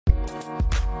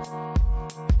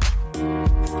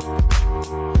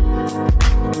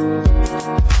Hello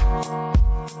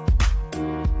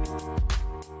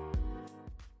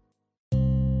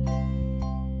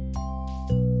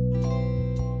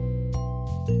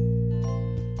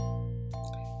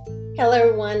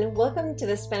everyone, welcome to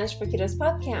the Spanish for Kiddos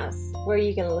podcast, where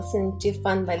you can listen to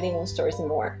fun bilingual stories and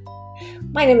more.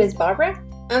 My name is Barbara.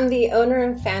 I'm the owner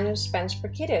and fan of Spanish for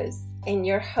Kiddos and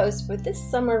your host for this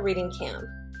summer reading camp.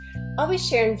 I'll be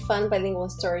sharing fun bilingual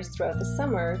stories throughout the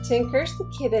summer to encourage the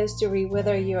kiddos to read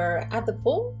whether you're at the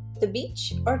pool, the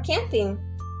beach, or camping.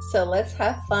 So let's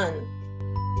have fun.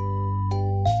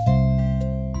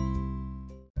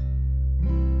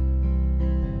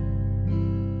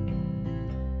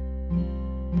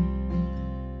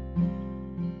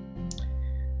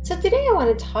 So today I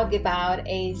want to talk about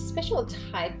a special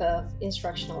type of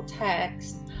instructional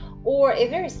text or a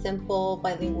very simple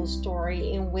bilingual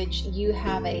story in which you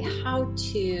have a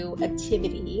how-to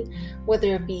activity,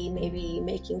 whether it be maybe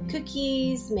making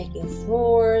cookies, making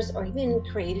s'mores, or even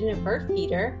creating a bird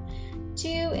feeder, to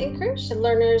encourage the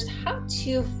learners how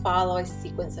to follow a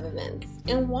sequence of events.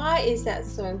 And why is that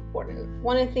so important?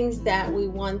 One of the things that we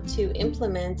want to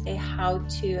implement a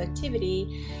how-to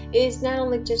activity is not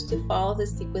only just to follow the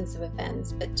sequence of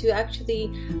events, but to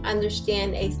actually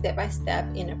understand a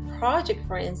step-by-step in a project.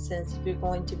 For instance, if you're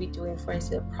going to be doing, for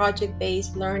instance,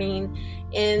 project-based learning,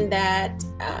 and that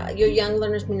your young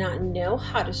learners may not know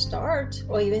how to start,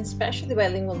 or even especially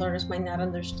bilingual learners might not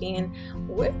understand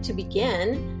where to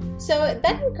begin. So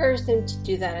that encourages them to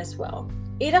do that as well.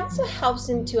 It also helps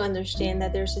them to understand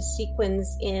that there's a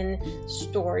sequence in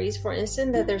stories, for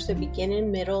instance, that there's a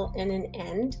beginning, middle, and an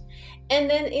end. And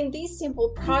then in these simple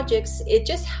projects, it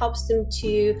just helps them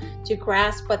to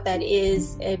grasp what that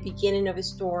is, a beginning of a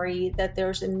story, that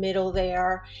there's a middle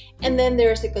there, and then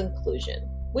there's a conclusion,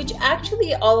 which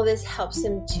actually all of this helps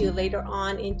them to later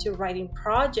on into writing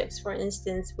projects, for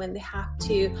instance, when they have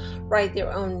to write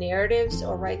their own narratives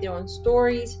or write their own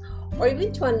stories, or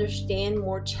even to understand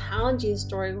more challenging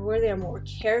stories where there are more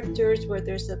characters, where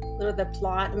the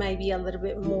plot might be a little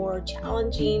bit more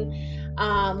challenging,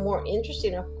 more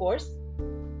interesting, of course.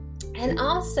 And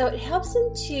also it helps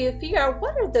them to figure out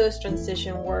what are those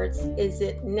transition words. Is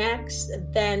it next,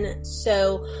 then,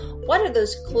 so? What are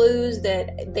those clues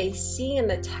that they see in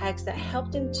the text that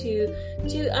help them to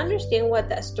understand what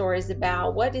that story is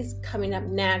about? What is coming up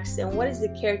next, and what is the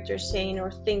character saying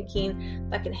or thinking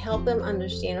that can help them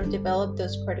understand or develop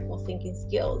those critical thinking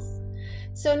skills?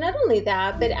 So not only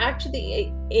that, but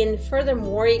actually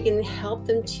furthermore, it can help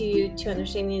them to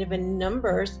understand even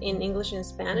numbers in English and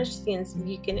Spanish, since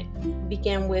you can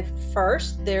begin with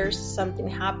first, there's something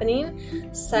happening,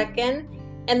 second,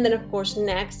 and then of course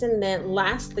next, and then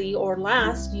lastly or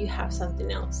last, you have something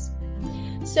else.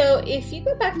 So if you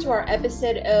go back to our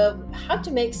episode of how to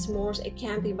make s'mores a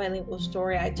camping bilingual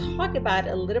story, I talk about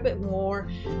a little bit more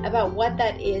about what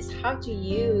that is, how to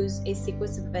use a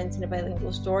sequence of events in a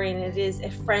bilingual story. And it is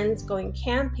a friends going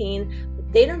camping,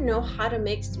 but they don't know how to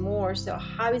make s'mores. So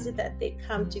how is it that they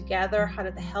come together? How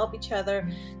do they help each other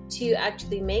to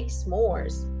actually make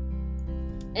s'mores?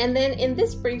 And then in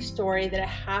this brief story that I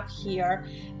have here,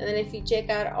 and then if you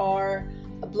check out our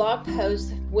blog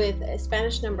post with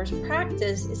Spanish numbers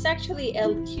practice, it's actually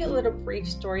a cute little brief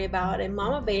story about a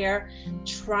mama bear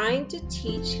trying to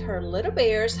teach her little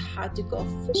bears how to go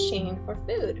fishing for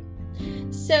food.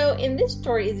 So in this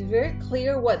story, it's very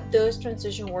clear what those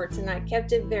transition words, and I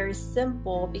kept it very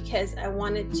simple because I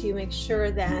wanted to make sure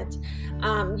that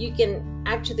you can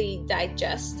actually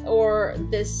digest or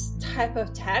this type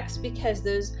of text, because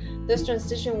those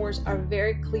transition words are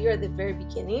very clear at the very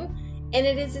beginning. And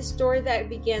it is a story that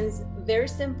begins very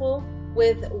simple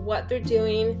with what they're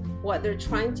doing, what they're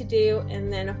trying to do, and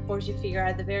then of course you figure out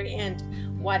at the very end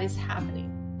what is happening.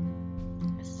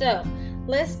 So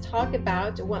let's talk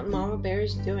about what Mama Bear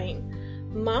is doing.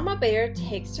 Mama Bear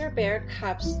takes her bear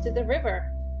cubs to the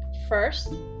river.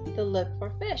 First, they look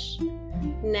for fish.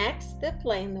 Next, they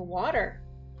play in the water.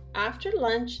 After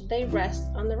lunch, they rest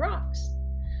on the rocks.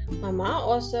 Mamá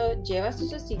oso lleva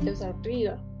sus ositos al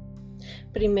río.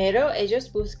 Primero ellos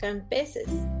buscan peces,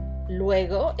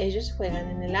 luego ellos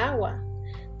juegan en el agua.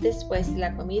 Después de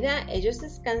la comida, ellos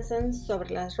descansan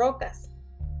sobre las rocas.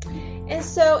 And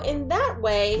so in that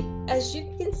way, as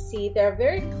you can see, they're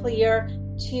very clear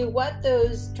to what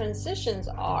those transitions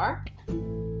are.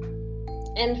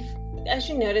 And as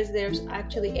you notice, there's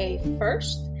actually a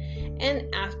first and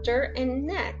after and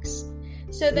next,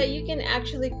 so that you can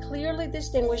actually clearly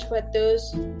distinguish what those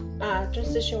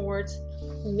transition words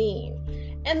mean.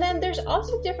 And then there's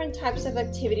also different types of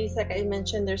activities. Like I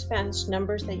mentioned, there's Spanish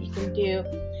numbers that you can do,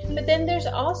 but then there's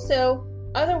also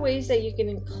other ways that you can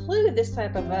include this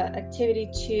type of activity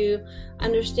to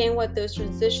understand what those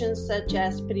transitions, such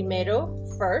as primero,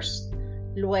 first,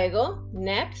 luego,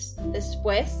 next,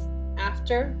 después,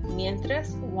 after,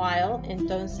 mientras, while,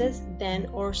 entonces, then,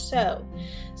 or so.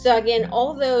 So again,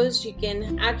 all those you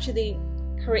can actually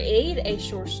create a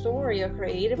short story or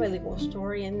create a bilingual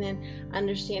story and then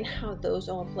understand how those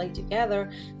all play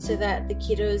together so that the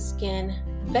kiddos can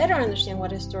better understand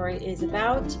what a story is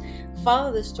about,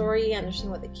 follow the story,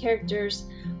 understand what the characters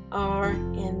are,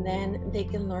 and then they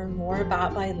can learn more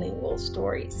about bilingual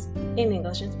stories in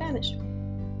English and Spanish.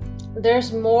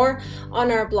 There's more on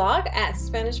our blog at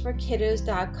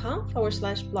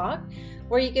SpanishForKiddos.com/blog,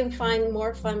 where you can find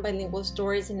more fun bilingual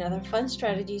stories and other fun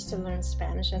strategies to learn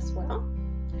Spanish as well.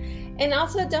 And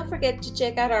also, don't forget to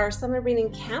check out our summer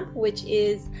reading camp, which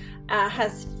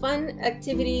has fun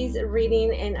activities,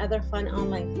 reading, and other fun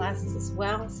online classes as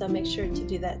well. So make sure to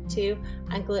do that too.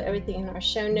 I include everything in our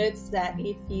show notes that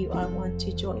if you want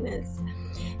to join us.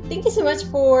 Thank you so much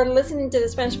for listening to the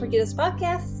Spanish for Kiddos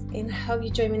podcast, and I hope you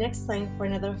join me next time for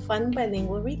another fun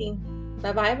bilingual reading.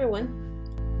 Bye-bye, everyone.